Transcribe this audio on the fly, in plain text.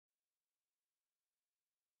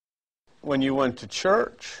when you went to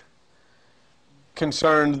church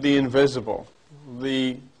concerned the invisible,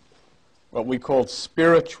 what we called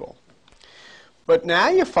spiritual. But now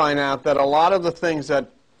you find out that a lot of the things that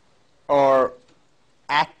are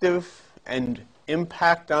active and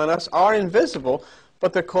impact on us are invisible,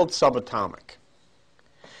 but they're called subatomic.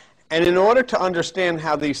 And in order to understand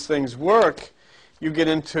how these things work, you get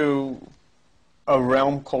into a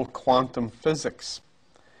realm called quantum physics.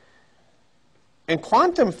 And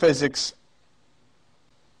quantum physics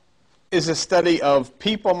is a study of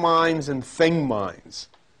people minds and thing minds,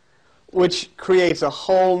 which creates a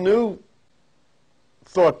whole new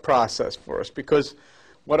thought process for us, because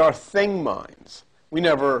what are thing minds? We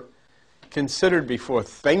never considered before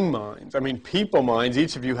thing minds. I mean, people minds,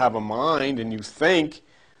 each of you have a mind and you think,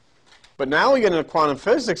 but now we get into quantum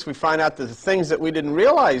physics, we find out that the things that we didn't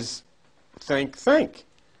realize think.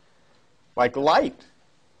 Like light.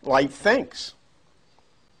 Light thinks.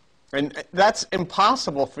 And that's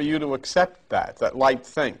impossible for you to accept that light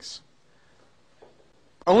thinks.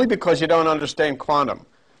 Only because you don't understand quantum.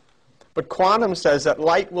 But quantum says that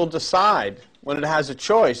light will decide when it has a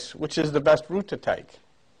choice which is the best route to take.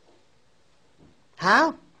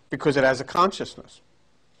 How? Because it has a consciousness.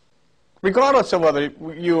 Regardless of whether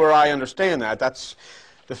you or I understand that, that's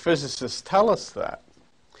the physicists tell us that.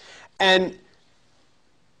 And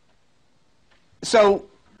so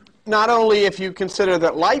not only if you consider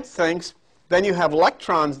that light thinks, then you have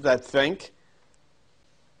electrons that think.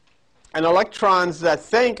 And electrons that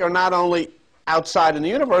think are not only outside in the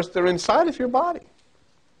universe, they're inside of your body.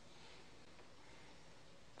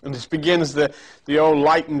 And this begins the old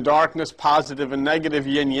light and darkness, positive and negative,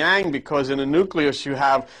 yin-yang, because in a nucleus you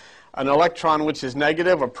have an electron which is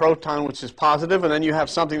negative, a proton which is positive, and then you have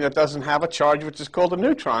something that doesn't have a charge which is called a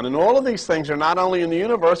neutron. And all of these things are not only in the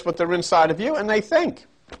universe, but they're inside of you, and they think.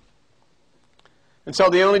 And so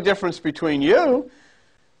the only difference between you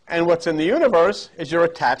and what's in the universe is you're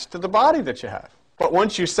attached to the body that you have. But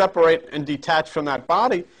once you separate and detach from that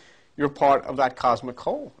body, you're part of that cosmic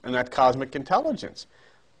whole and that cosmic intelligence.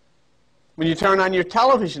 When you turn on your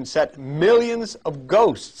television set, millions of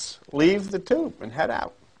ghosts leave the tube and head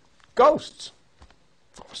out. Ghosts.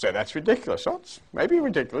 So that's ridiculous. So it's maybe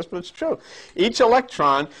ridiculous, but it's true. Each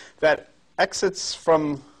electron that exits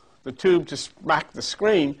from the tube to smack the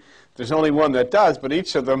screen, there's only one that does, but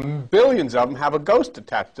each of them, billions of them, have a ghost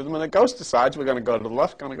attached to them, and the ghost decides we're going to go to the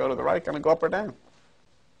left, going to go to the right, going to go up or down.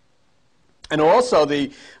 And also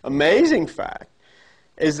the amazing fact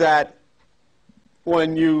is that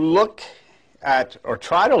when you look at, or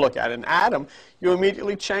try to look at an atom, you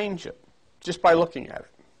immediately change it just by looking at it.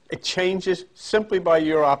 It changes simply by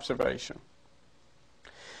your observation.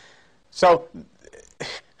 So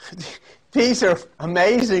these are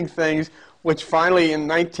amazing things which finally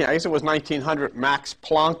in I guess it was 1900, Max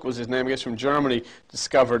Planck was his name, I guess from Germany,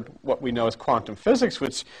 discovered what we know as quantum physics,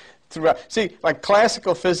 which see, like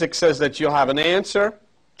classical physics says that you'll have an answer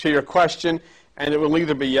to your question and it will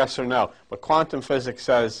either be yes or no. But quantum physics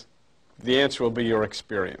says the answer will be your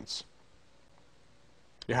experience.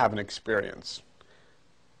 You have an experience.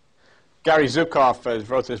 Gary Zukav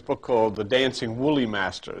wrote this book called The Dancing Wooly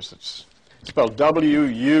Masters. It's spelled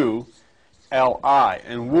W-U-L-I.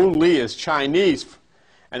 And Wu Li is Chinese,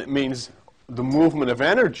 and it means the movement of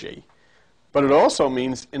energy, but it also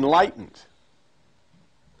means enlightened.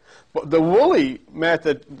 But the Wooly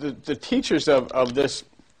method, the teachers of this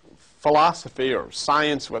philosophy or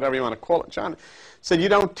science, whatever you want to call it, John, said you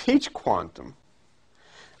don't teach quantum,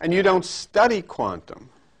 and you don't study quantum.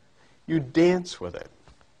 You dance with it.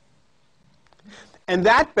 And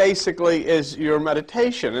that basically is your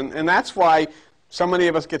meditation. And that's why so many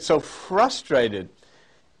of us get so frustrated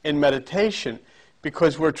in meditation,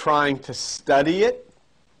 because we're trying to study it.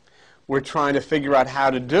 We're trying to figure out how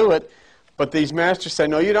to do it. But these masters say,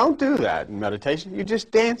 no, you don't do that in meditation. You just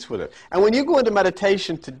dance with it. And when you go into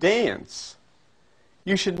meditation to dance,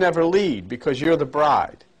 you should never lead, because you're the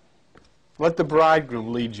bride. Let the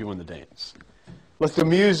bridegroom lead you in the dance. Let the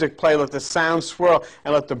music play, let the sound swirl,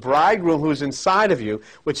 and let the bridegroom who's inside of you,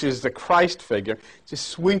 which is the Christ figure, just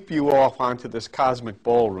sweep you off onto this cosmic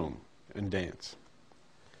ballroom and dance.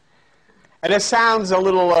 And it sounds a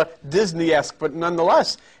little Disney-esque, but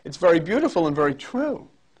nonetheless, it's very beautiful and very true.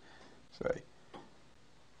 So,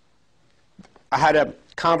 I had a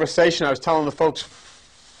conversation, I was telling the folks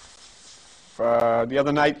the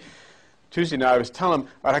other night, Tuesday night, I was telling him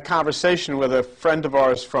I had a conversation with a friend of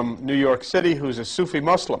ours from New York City who's a Sufi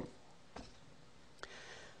Muslim.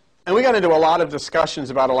 And we got into a lot of discussions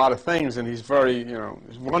about a lot of things, and he's very, he's a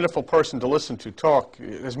wonderful person to listen to talk,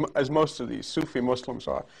 as most of these Sufi Muslims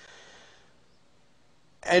are.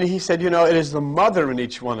 And he said, you know, it is the mother in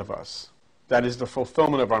each one of us that is the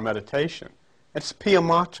fulfillment of our meditation. It's Pia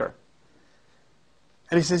Mater.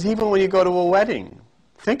 And he says, even when you go to a wedding,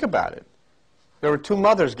 think about it. There are two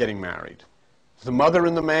mothers getting married. The mother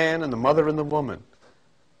and the man and the mother and the woman.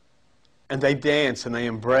 And they dance and they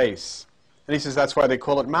embrace. And he says that's why they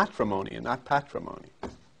call it matrimony and not patrimony. It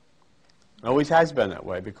always has been that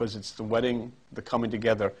way because it's the wedding, the coming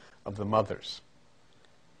together of the mothers.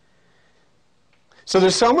 So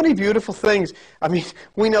there's so many beautiful things. I mean,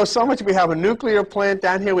 we know so much. We have a nuclear plant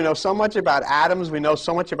down here. We know so much about atoms. We know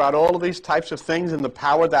so much about all of these types of things and the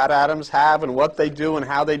power that atoms have and what they do and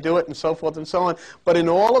how they do it and so forth and so on. But in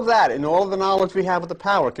all of that, in all of the knowledge we have of the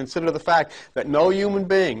power, consider the fact that no human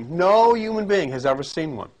being has ever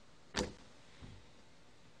seen one.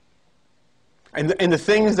 And the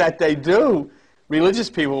things that they do, religious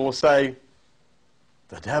people will say,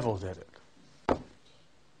 the devil did it.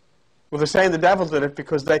 Well, they're saying the devil did it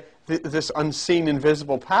because this unseen,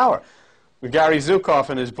 invisible power. Gary Zukav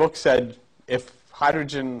in his book said, if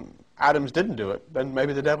hydrogen atoms didn't do it, then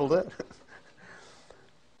maybe the devil did.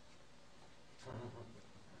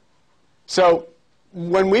 So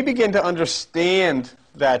when we begin to understand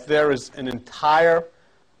that there is an entire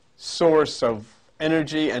source of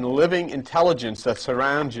energy and living intelligence that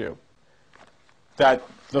surrounds you, that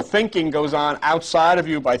the thinking goes on outside of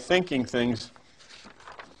you by thinking things,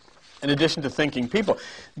 in addition to thinking people.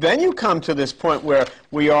 Then you come to this point where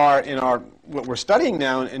we are in what we're studying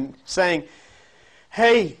now and saying,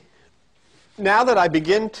 hey, now that I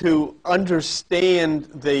begin to understand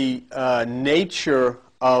the nature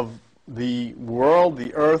of the world,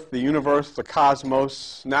 the earth, the universe, the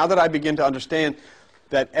cosmos, now that I begin to understand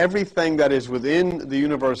that everything that is within the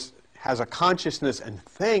universe has a consciousness and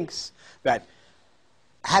thinks, that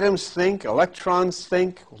atoms think, electrons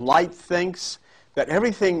think, light thinks, that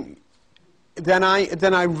everything, then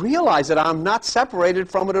I realize that I'm not separated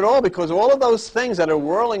from it at all because all of those things that are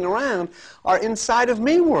whirling around are inside of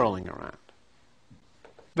me whirling around.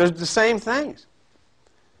 They're the same things.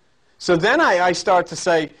 So then I start to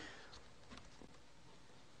say,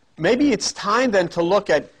 maybe it's time then to look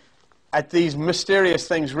at these mysterious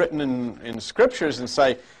things written in scriptures and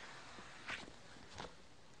say,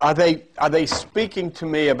 are they speaking to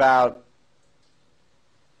me about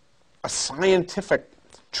a scientific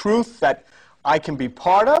truth that I can be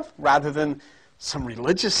part of rather than some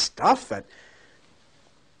religious stuff that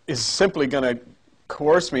is simply going to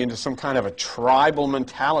coerce me into some kind of a tribal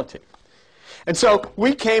mentality? And so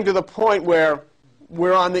we came to the point where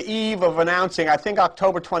we're on the eve of announcing, I think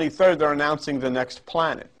October 23rd, they're announcing the next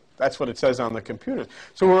planet. That's what it says on the computers.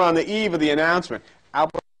 So we're on the eve of the announcement.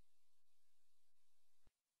 Albert